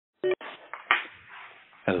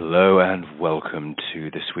Hello and welcome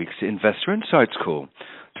to this week's Investor Insights call.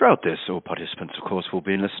 Throughout this, all participants, of course, will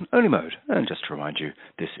be in listen-only mode. And just to remind you,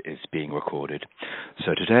 this is being recorded.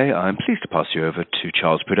 So today, I'm pleased to pass you over to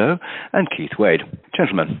Charles Prideaux and Keith Wade.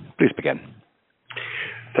 Gentlemen, please begin.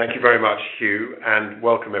 Thank you very much, Hugh, and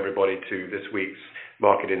welcome everybody to this week's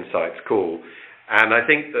Market Insights call. And I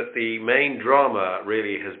think that the main drama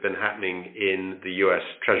really has been happening in the US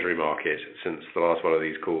Treasury market since the last one of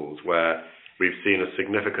these calls, where we've seen a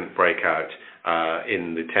significant breakout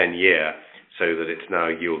in the 10-year, so that it's now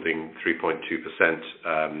yielding 3.2%.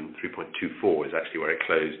 3.24 is actually where it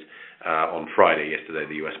closed on Friday. Yesterday,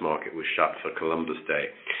 the US market was shut for Columbus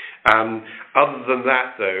Day. Other than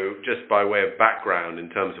that, though, just by way of background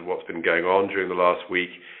in terms of what's been going on during the last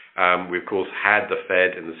week, we, of course, had the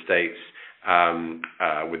Fed in the States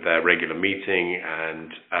with their regular meeting,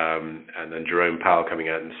 and then Jerome Powell coming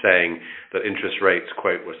out and saying that interest rates,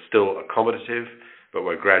 quote, were still accommodative, but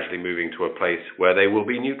we're gradually moving to a place where they will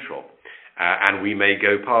be neutral, and we may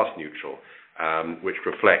go past neutral, which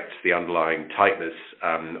reflects the underlying tightness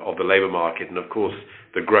of the labour market and, of course,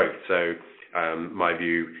 the growth. So my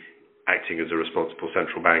view, acting as a responsible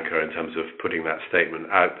central banker in terms of putting that statement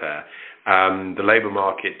out there. The labour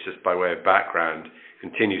market, just by way of background,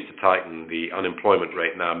 continues to tighten. The unemployment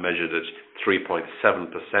rate now measured at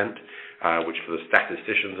 3.7%, which for the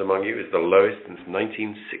statisticians among you is the lowest since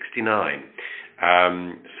 1969.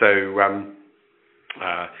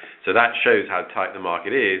 So that shows how tight the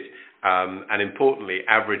market is, and importantly,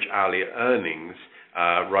 average hourly earnings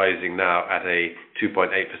rising now at a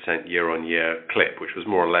 2.8% year-on-year clip, which was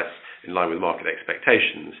more or less in line with market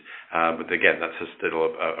expectations. But again, that's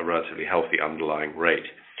still a relatively healthy underlying rate.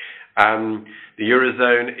 The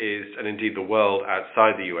Eurozone is, and indeed the world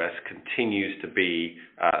outside the US, continues to be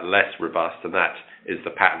less robust, and that is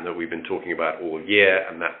the pattern that we've been talking about all year,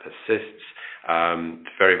 and that persists.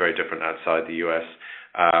 It's very, very different outside the US,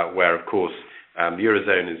 where, of course, the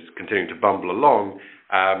Eurozone is continuing to bumble along,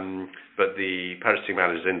 but the Purchasing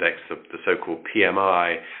Managers Index, the so-called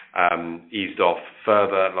PMI, eased off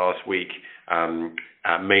further last week,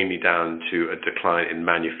 mainly down to a decline in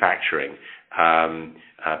manufacturing,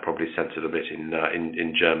 probably centered a bit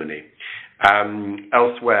in Germany.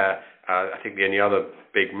 Elsewhere, I think the only other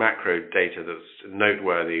big macro data that's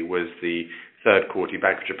noteworthy was the third quarter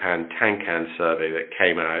Bank of Japan Tankan survey that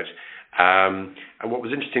came out. And what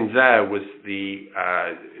was interesting there was the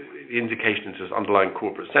indication into underlying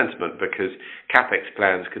corporate sentiment, because CapEx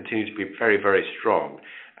plans continue to be very, very strong.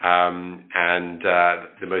 And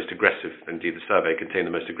the most aggressive, indeed the survey contained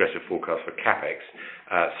the most aggressive forecast for CapEx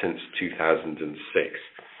since 2006.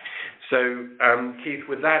 So, Keith,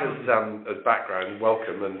 with that as background,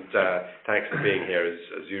 welcome, and thanks for being here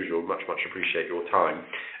as usual. Much appreciate your time.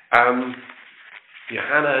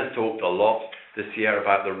 Johanna has talked a lot this year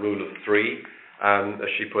about the rule of three, as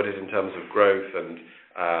she put it, in terms of growth and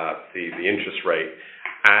the interest rate.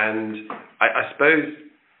 And I suppose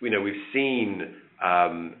we've seen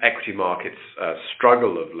equity markets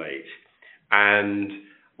struggle of late, and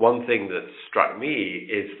one thing that struck me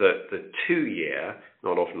is that the 2-year,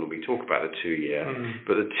 not often will we talk about the 2-year,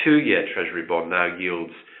 but the 2-year Treasury bond now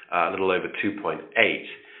yields a little over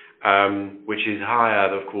 2.8, which is higher,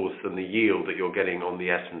 of course, than the yield that you're getting on the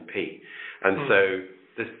S&P. And so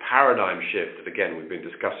this paradigm shift that, again, we've been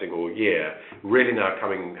discussing all year, really now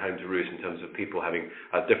coming home to roost in terms of people having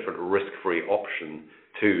a different risk-free option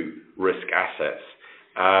to risk assets.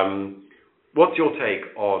 What's your take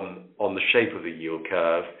on the shape of the yield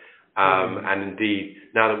curve? And indeed,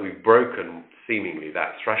 now that we've broken seemingly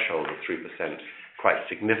that threshold of 3% quite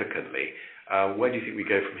significantly, where do you think we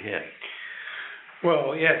go from here?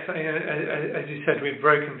 Well, yes, as you said, we've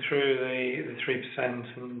broken through the 3%,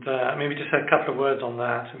 and maybe just a couple of words on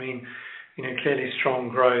that. I mean, clearly strong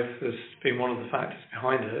growth has been one of the factors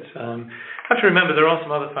behind it. Have to remember there are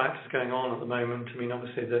some other factors going on at the moment. I mean,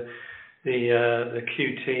 obviously the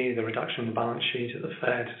QT, the reduction in the balance sheet at the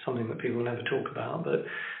Fed, is something that people never talk about, but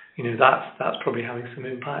that's probably having some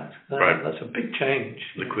impact. Right. That's a big change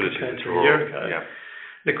compared to a year ago. Yeah.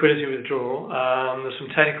 Liquidity withdrawal. There's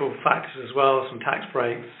some technical factors as well, some tax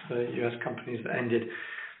breaks for US companies that ended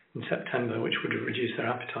in September, which would have reduced their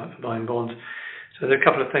appetite for buying bonds. So there are a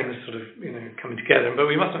couple of things sort of coming together. But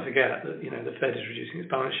we mustn't forget that the Fed is reducing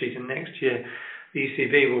its balance sheet, and next year the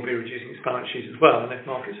ECB will be reducing its balance sheet as well. And if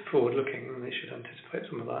markets are forward-looking, then they should anticipate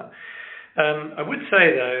some of that. I would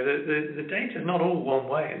say, though, that the data is not all one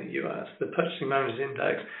way in the US. The Purchasing Managers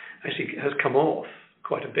Index actually has come off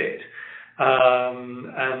quite a bit.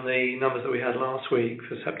 And the numbers that we had last week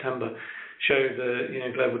for September show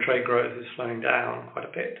that global trade growth is slowing down quite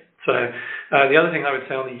a bit. So the other thing I would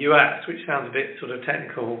say on the US, which sounds a bit sort of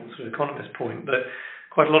technical, sort of economist point, but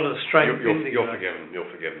quite a lot of the strength in the You're US, forgiven.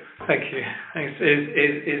 You're forgiven. Thank you. Thanks.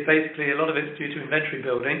 Is basically a lot of it's due to inventory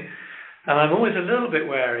building. And I'm always a little bit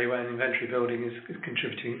wary when inventory building is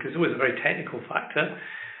contributing, because it's always a very technical factor.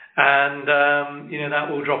 And, that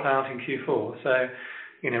will drop out in Q4. So,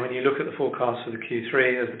 when you look at the forecast for the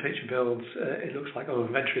Q3, as the picture builds, it looks like,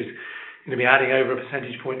 inventory is going to be adding over a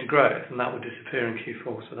percentage point to growth, and that will disappear in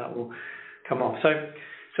Q4. So that will come off. So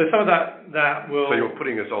some of that will... So you're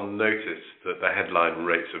putting us on notice that the headline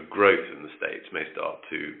rates of growth in the States may start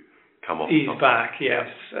to come off. Ease back, yes,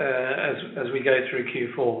 as we go through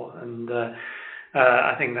Q4, and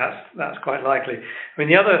I think that's quite likely. I mean,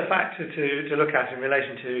 the other factor to look at in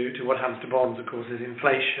relation to what happens to bonds, of course, is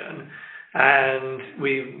inflation, and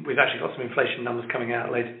we've actually got some inflation numbers coming out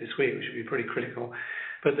later this week, which will be pretty critical.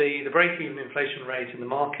 But the break-even inflation rate in the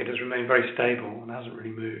market has remained very stable and hasn't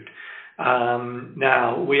really moved.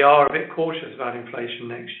 Now, we are a bit cautious about inflation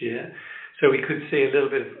next year. So we could see a little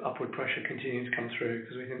bit of upward pressure continuing to come through,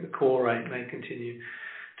 because we think the core rate may continue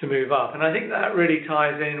to move up. And I think that really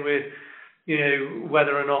ties in with,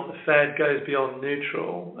 whether or not the Fed goes beyond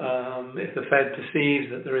neutral. If the Fed perceives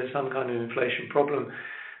that there is some kind of inflation problem,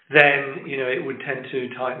 then, it would tend to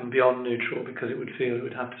tighten beyond neutral, because it would feel it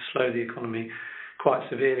would have to slow the economy quite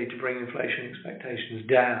severely to bring inflation expectations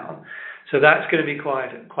down. So that's going to be quite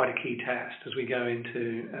a key test as we go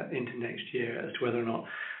into next year, as to whether or not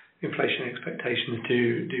inflation expectations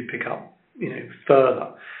do pick up,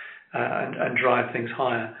 further and drive things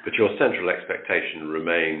higher. But your central expectation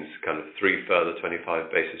remains kind of 3 further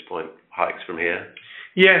 25 basis point hikes from here?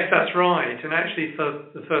 Yes, that's right. And actually, for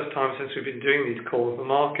the first time since we've been doing these calls, the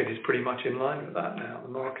market is pretty much in line with that now.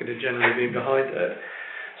 The market has generally been behind it.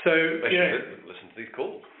 So, listen to these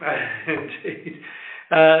calls. Indeed.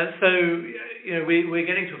 We're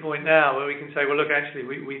getting to a point now where we can say, well, look, actually,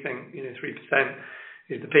 we think 3%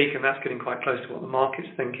 is the peak, and that's getting quite close to what the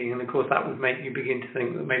market's thinking. And of course, that would make you begin to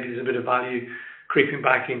think that maybe there's a bit of value creeping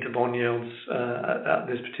back into bond yields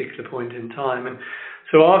at this particular point in time. And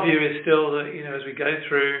so our view is still that, as we go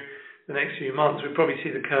through the next few months, we probably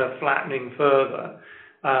see the curve flattening further.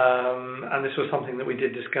 And this was something that we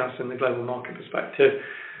did discuss in the global market perspective.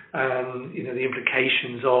 The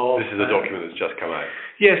implications of... This is a document that's just come out.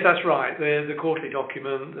 Yes, that's right. The quarterly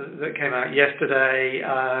document that came out yesterday,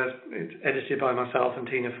 it's edited by myself and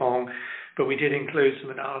Tina Fong, but we did include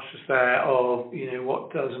some analysis there of,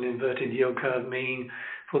 what does an inverted yield curve mean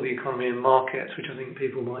for the economy and markets, which I think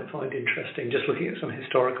people might find interesting, just looking at some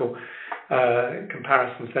historical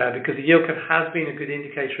comparisons there, because the yield curve has been a good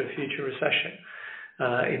indicator of future recession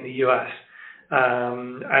in the US.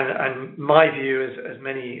 And my view, as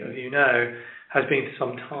many of you know, has been for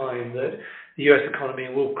some time that the US economy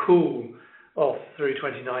will cool off through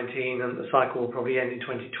 2019, and the cycle will probably end in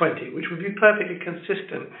 2020, which would be perfectly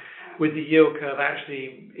consistent with the yield curve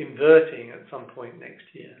actually inverting at some point next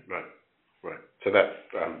year. Right. So that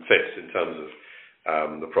fits in terms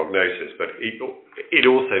of the prognosis, but it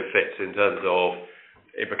also fits in terms of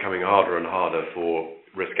it becoming harder and harder for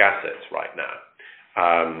risk assets right now.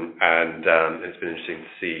 And it's been interesting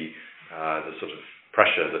to see the sort of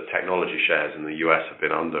pressure that technology shares in the US have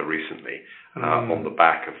been under recently on the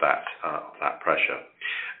back of that pressure.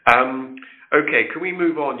 Okay, can we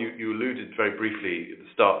move on? You alluded very briefly at the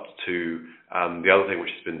start to the other thing which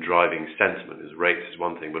has been driving sentiment is rates is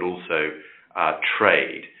one thing, but also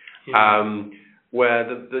trade. Yeah. Where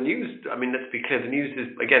the news, let's be clear, the news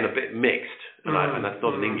is, again, a bit mixed. And that's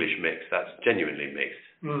not an English mix, that's genuinely mixed.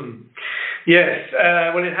 Yes,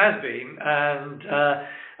 well, it has been. And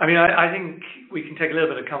I think we can take a little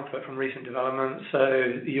bit of comfort from recent developments. So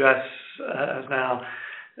the US has now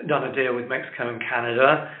done a deal with Mexico and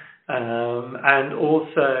Canada, and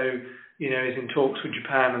also, is in talks with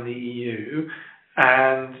Japan and the EU,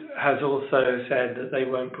 and has also said that they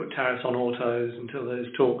won't put tariffs on autos until those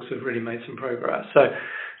talks have really made some progress. So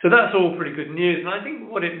that's all pretty good news. And I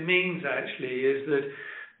think what it means actually is that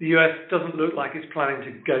the US doesn't look like it's planning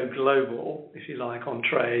to go global, if you like, on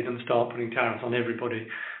trade and start putting tariffs on everybody.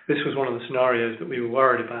 This was one of the scenarios that we were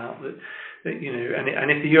worried about. And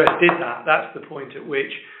if the US did that, that's the point at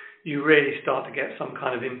which you really start to get some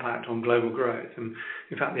kind of impact on global growth. And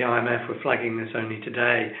in fact, the IMF were flagging this only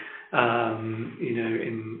today,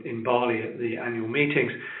 in Bali at the annual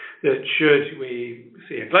meetings, that should we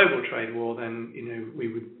see a global trade war, then we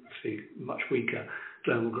would see much weaker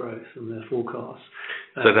global growth and their forecasts.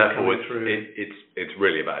 So therefore, it's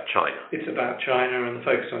really about China. It's about China and the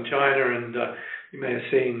focus on China, and you may have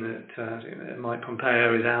seen that Mike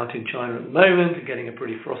Pompeo is out in China at the moment and getting a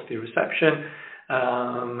pretty frosty reception.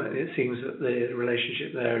 It seems that the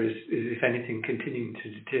relationship there is, if anything, continuing to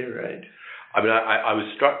deteriorate. I mean, I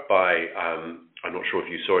was struck by, I'm not sure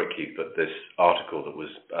if you saw it, Keith, but this article that was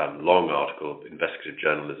long article, investigative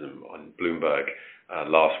journalism on Bloomberg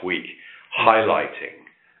last week, highlighting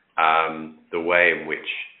the way in which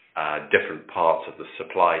different parts of the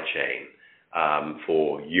supply chain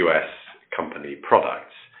for US company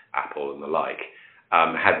products, Apple and the like,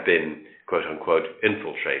 had been, quote unquote,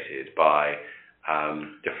 infiltrated by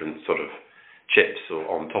different sort of chips or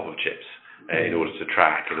on top of chips in order to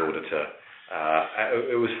track, in order to...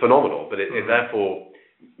 it was phenomenal, but it therefore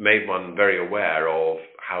made one very aware of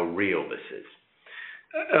how real this is.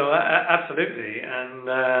 Oh, absolutely, and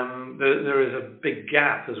there is a big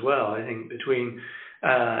gap as well, I think, between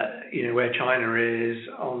where China is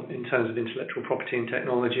in terms of intellectual property and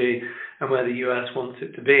technology and where the US wants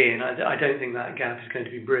it to be, and I don't think that gap is going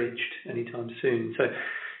to be bridged anytime soon. So,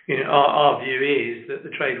 our view is that the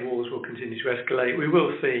trade wars will continue to escalate. We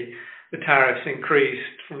will see the tariffs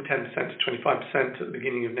increased from 10% to 25% at the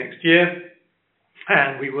beginning of next year,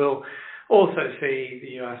 and we will also see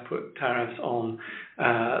the US put tariffs on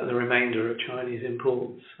the remainder of Chinese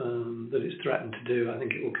imports that it's threatened to do. I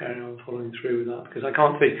think it will carry on following through with that, because I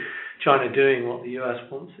can't see China doing what the US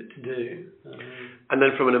wants it to do. And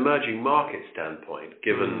then from an emerging market standpoint,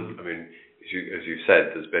 given, I mean, as you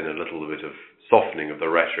said, there's been a little bit of softening of the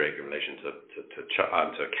rhetoric in relation to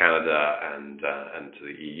Canada and to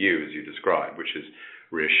the EU, as you described, which is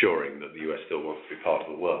reassuring that the US still wants to be part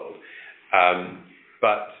of the world.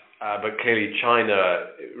 But clearly China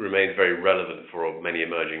remains very relevant for many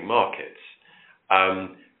emerging markets.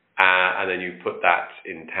 And then you put that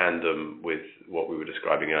in tandem with what we were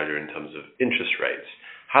describing earlier in terms of interest rates.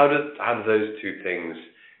 How do those two things,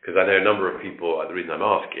 because I know a number of people, the reason I'm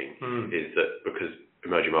asking is that because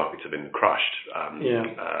emerging markets have been crushed,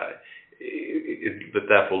 but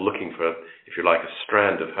therefore looking for, if you like, a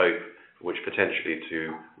strand of hope which potentially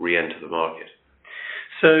to re-enter the market.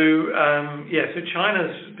 So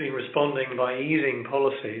China's been responding by easing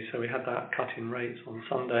policy. So we had that cut in rates on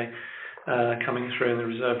Sunday coming through in the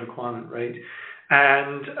reserve requirement rate.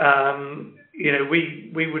 And,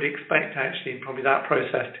 we would expect actually probably that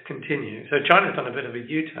process to continue. So China's done a bit of a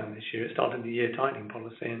U-turn this year. It started the year tightening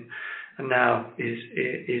policy and now is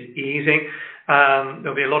easing.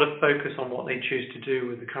 There'll be a lot of focus on what they choose to do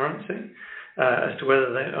with the currency as to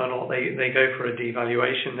whether or not they go for a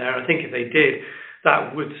devaluation there. I think if they did,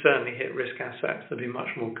 that would certainly hit risk assets. There'd be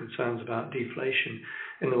much more concerns about deflation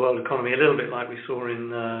in the world economy, a little bit like we saw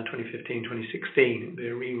in 2015, 2016. It would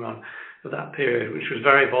be a rerun of that period, which was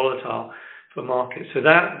very volatile for markets. So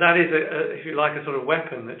that is, if you like, a sort of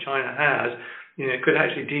weapon that China has. It could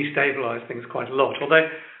actually destabilize things quite a lot. Although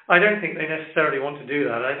I don't think they necessarily want to do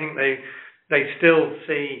that. I think they still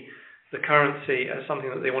see the currency as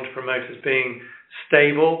something that they want to promote as being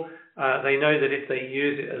stable. They know that if they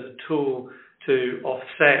use it as a tool to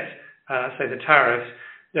offset, say, the tariffs,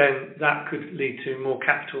 then that could lead to more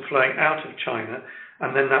capital flowing out of China,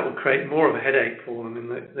 and then that will create more of a headache for them, and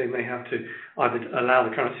they may have to either allow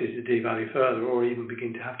the currencies to devalue further or even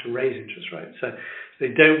begin to have to raise interest rates. So they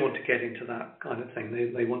don't want to get into that kind of thing.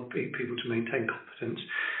 They want people to maintain confidence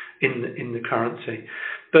in the currency.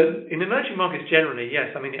 But in emerging markets generally,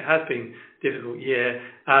 yes, I mean, it has been a difficult year.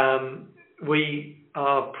 We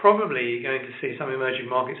are probably going to see some emerging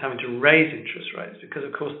markets having to raise interest rates because,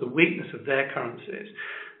 of course, the weakness of their currencies,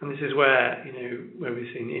 and this is where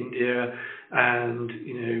we've seen India and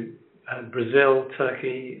Brazil,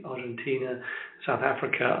 Turkey, Argentina, South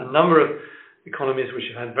Africa, a number of economies which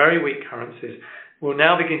have had very weak currencies, will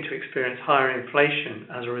now begin to experience higher inflation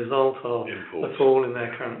as a result of the fall in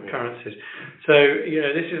their currencies. So,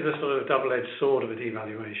 this is a sort of double-edged sword of a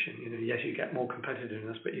devaluation. Yes, you get more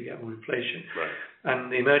competitiveness, but you get more inflation. Right.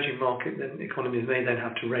 And the emerging market economies may then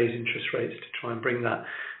have to raise interest rates to try and bring that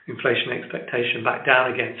inflation expectation back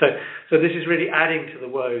down again. So this is really adding to the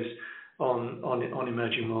woes on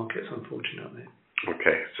emerging markets, unfortunately.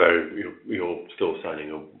 Okay, so you're still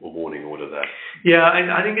signing a warning order there. Yeah,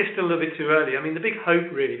 I think it's still a little bit too early. I mean, the big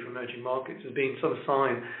hope really for emerging markets has been some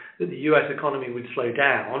sign that the US economy would slow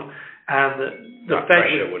down and that the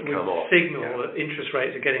Fed would signal that interest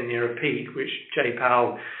rates are getting near a peak, which Jay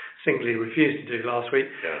Powell singly refused to do last week.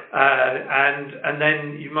 Yeah. And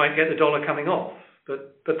then you might get the dollar coming off.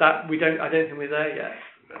 But that I don't think we're there yet.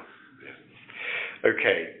 Yeah.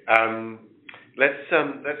 Okay.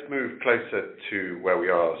 Let's move closer to where we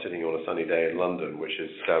are sitting on a sunny day in London, which is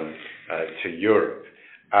to Europe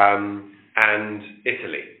and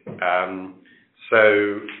Italy.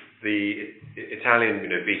 So the Italian,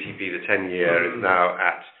 BTP, the 10-year is now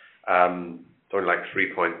at something like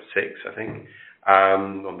 3.6, I think,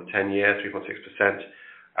 on the 10-year, 3.6%,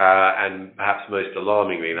 and perhaps most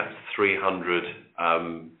alarmingly, that's 300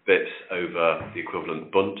 bips over the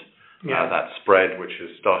equivalent Bund. That spread, which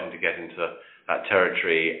is starting to get into that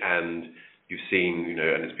territory, and you've seen,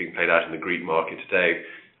 and it's being played out in the Greek market today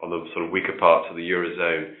on the sort of weaker parts of the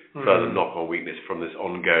Eurozone, further knock-on weakness from this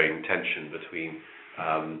ongoing tension between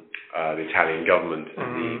the Italian government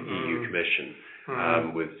and the EU Commission,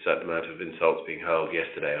 with a certain amount of insults being hurled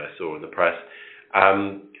yesterday, I saw in the press.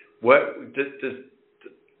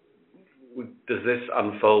 Does this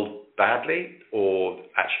unfold badly, or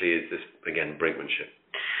actually is this, again, brinkmanship?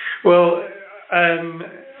 Well,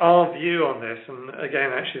 our view on this, and again,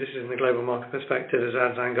 actually, this is in the global market perspective, as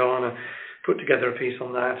Ad Zangana put together a piece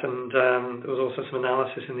on that, and there was also some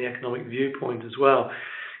analysis in the economic viewpoint as well.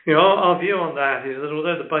 Our view on that is that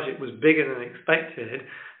although the budget was bigger than expected,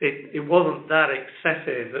 it wasn't that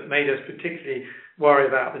excessive that made us particularly worry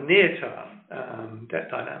about the near-term debt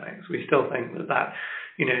dynamics. We still think that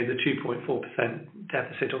the 2.4%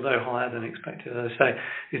 deficit, although higher than expected, as I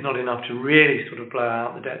say, is not enough to really sort of blow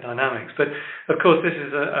out the debt dynamics. But of course, this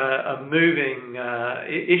is a moving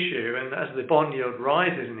issue, and as the bond yield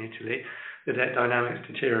rises in Italy, the debt dynamics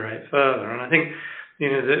deteriorate further. And I think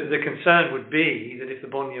the concern would be that if the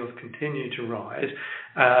bond yields continue to rise,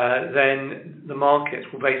 then the markets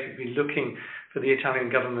will basically be looking for the Italian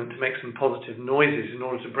government to make some positive noises in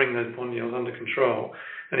order to bring those bond yields under control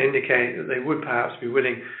and indicate that they would perhaps be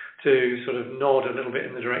willing to sort of nod a little bit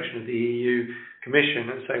in the direction of the EU Commission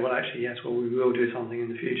and say, well, actually, yes, well, we will do something in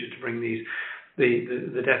the future to bring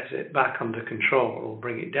the deficit back under control or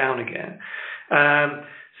bring it down again.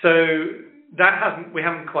 So we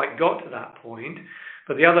haven't quite got to that point.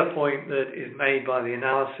 But the other point that is made by the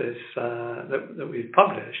analysis that we've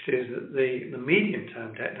published is that the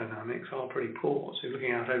medium-term debt dynamics are pretty poor. So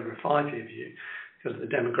looking out over a 5-year view, because the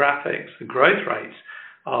demographics, the growth rates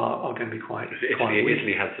are going to be quite weak.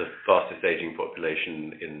 Italy has the fastest aging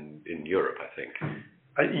population in Europe, I think.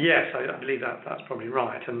 Yes, I believe that's probably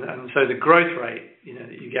right. And so the growth rate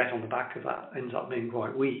that you get on the back of that ends up being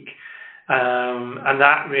quite weak. And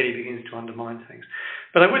that really begins to undermine things.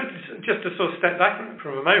 But I would, just to sort of step back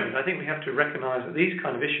from a moment, I think we have to recognise that these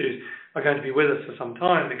kind of issues are going to be with us for some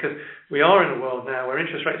time, because we are in a world now where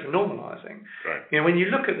interest rates are normalising. Right. When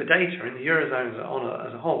you look at the data in the Eurozone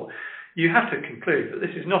as a whole, you have to conclude that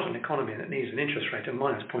this is not an economy that needs an interest rate of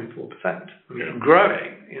minus 0.4%.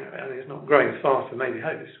 Growing, and it's not growing as fast as maybe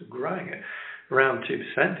hope, it's growing at around 2%.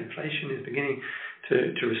 Inflation is beginning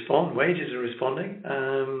to respond. Wages are responding.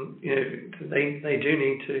 They do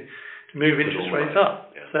need to move interest rates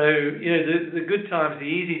up. Yeah. So, the good times,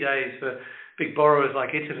 the easy days for big borrowers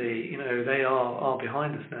like Italy, they are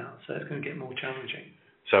behind us now. So it's going to get more challenging.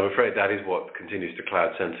 So I'm afraid that is what continues to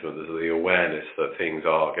cloud sentiment, the awareness that things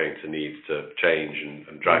are going to need to change,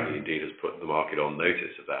 and Draghi indeed has put the market on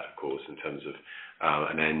notice of that, of course, in terms of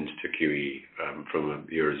an end to QE from a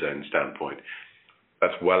Eurozone standpoint.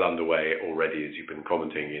 That's well underway already, as you've been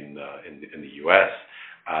commenting in the US,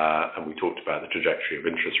 and we talked about the trajectory of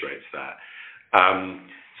interest rates there.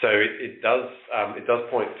 So it does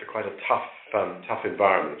point to quite a tough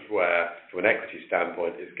environment where, from an equity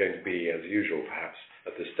standpoint, it's going to be, as usual, perhaps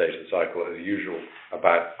at this stage of the cycle, as usual,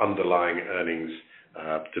 about underlying earnings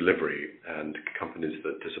delivery, and companies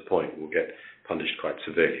that disappoint will get punished quite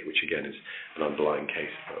severely, which again is an underlying case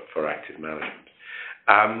for active management.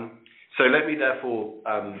 So let me therefore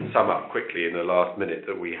sum up quickly in the last minute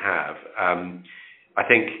that we have. I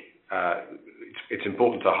think it's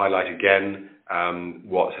important to highlight again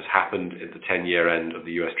what has happened at the 10-year end of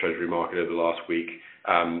the US Treasury market over the last week,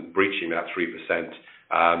 breaching that 3%,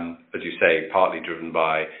 as you say, partly driven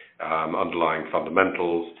by underlying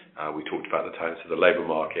fundamentals. We talked about the tightness of the labour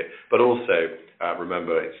market, but also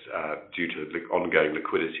remember it's due to ongoing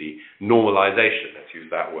liquidity normalisation, let's use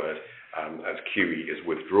that word, as QE is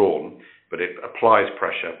withdrawn, but it applies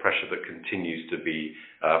pressure that continues to be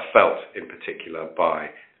felt in particular by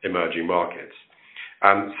emerging markets.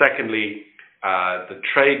 Secondly, the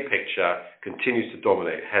trade picture continues to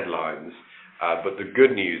dominate headlines, but the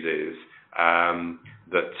good news is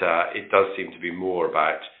that it does seem to be more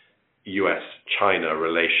about US-China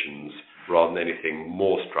relations rather than anything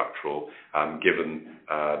more structural, given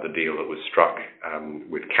the deal that was struck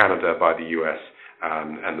with Canada by the US,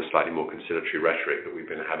 and the slightly more conciliatory rhetoric that we've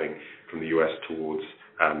been having from the US towards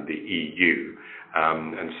and the EU.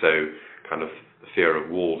 And so kind of the fear of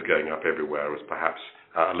walls going up everywhere was perhaps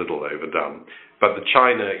a little overdone. But the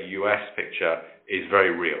China-US picture is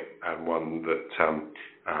very real, and one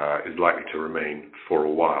that is likely to remain for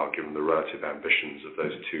a while, given the relative ambitions of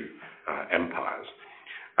those two empires.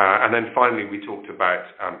 And then finally, we talked about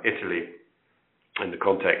Italy in the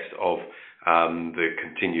context of the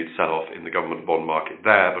continued sell-off in the government bond market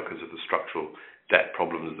there because of the structural debt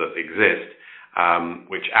problems that exist,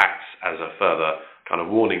 which acts as a further kind of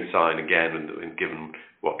warning sign again, and given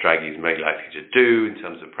what Draghi is may likely to do in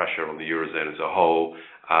terms of pressure on the Eurozone as a whole,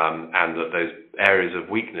 and that those areas of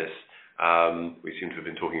weakness, we seem to have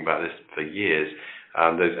been talking about this for years,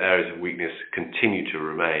 those areas of weakness continue to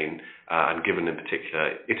remain, and given in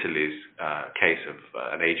particular Italy's case of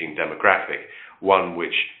an aging demographic, one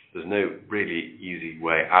which there's no really easy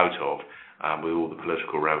way out of, with all the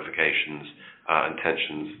political ramifications and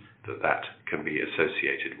tensions that can be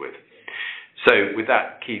associated with. So with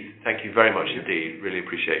that, Keith, thank you very much indeed. Really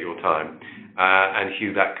appreciate your time. And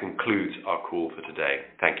Hugh, that concludes our call for today.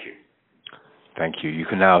 Thank you. Thank you. You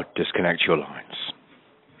can now disconnect your lines.